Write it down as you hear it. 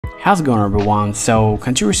How's it going, everyone? So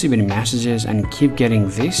continue receiving messages and keep getting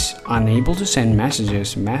this unable to send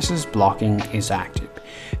messages, message blocking is active.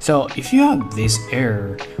 So if you have this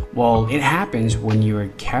error, well, it happens when your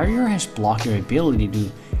carrier has blocked your ability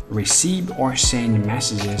to receive or send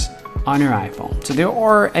messages on your iPhone. So there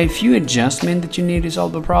are a few adjustments that you need to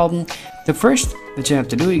solve the problem. The first that you have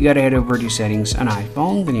to do, you gotta head over to settings on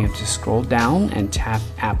iPhone, then you have to scroll down and tap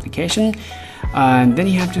application. Then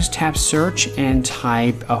you have to tap search and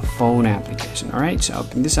type a phone application. All right, so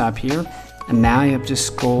open this up here, and now you have to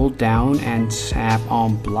scroll down and tap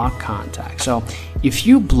on block contact. So if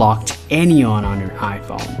you blocked anyone on your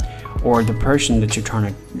iPhone, or the person that you're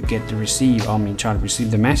trying to get to receive, trying to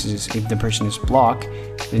receive the messages, if the person is blocked,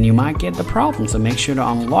 then you might get the problem. So make sure to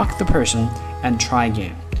unlock the person and try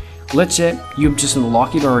again. Let's say you just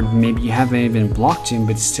unlock it, or maybe you haven't even blocked him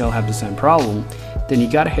but still have the same problem. Then you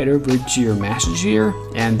gotta head over to your message here,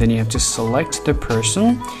 and then you have to select the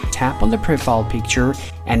person, tap on the profile picture,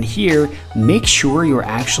 and here make sure you're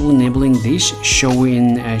actually enabling this show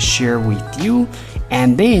in share with you,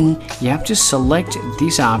 and then you have to select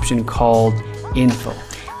this option called info.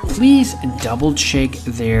 Please double check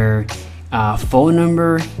their phone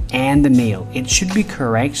number and the mail. It should be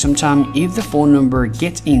correct. Sometimes if the phone number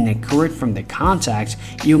gets inaccurate from the contacts,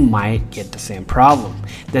 you might get the same problem.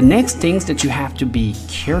 The next things that you have to be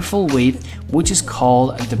careful with, which is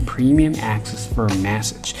called the premium access for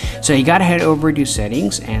message. So you gotta head over to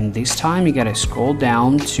settings, and this time you gotta scroll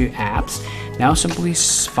down to apps. Now simply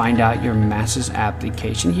find out your message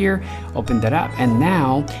application here, open that up, and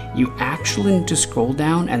now you actually need to scroll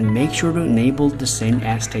down and make sure to enable the send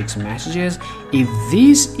as text messages. If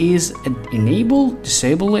this is enabled,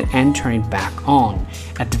 disable it and turn it back on.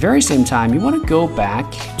 At the very same time, you want to go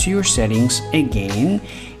back to your settings again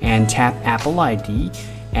and tap Apple ID,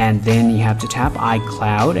 and then you have to tap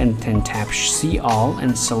iCloud and then tap see all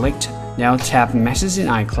and select. Now tap message in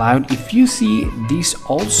iCloud. If you see this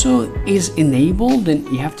also is enabled, then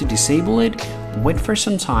you have to disable it, wait for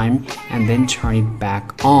some time, and then turn it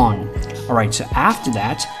back on. Alright, so after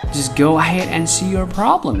that, just go ahead and see your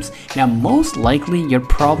problems. Now most likely your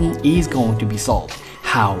problem is going to be solved.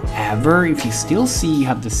 However, if you still see you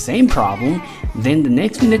have the same problem, then the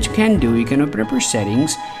next thing that you can do, you can open up your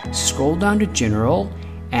settings, scroll down to general,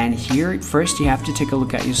 and here first you have to take a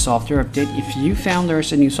look at your software update. If you found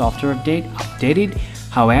there's a new software update, update it.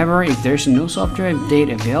 However, if there's no software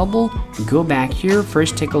update available, go back here.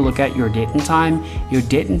 First take a look at your date and time. Your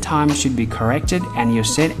date and time should be corrected, and your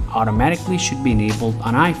set automatically should be enabled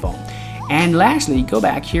on iPhone. And lastly, go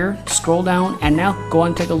back here, scroll down, and now go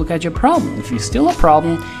and take a look at your problem. If you still have a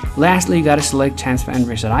problem, lastly, you gotta select transfer and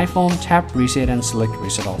reset iPhone, tap reset and select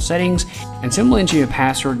reset all settings, and simply enter your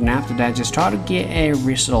password, and after that, just try to get a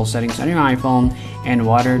reset all settings on your iPhone and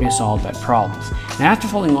water to solve that problem. Now after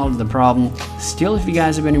following all of the problem, still if you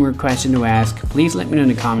guys have any more questions to ask, please let me know in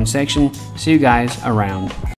the comment section. See you guys around.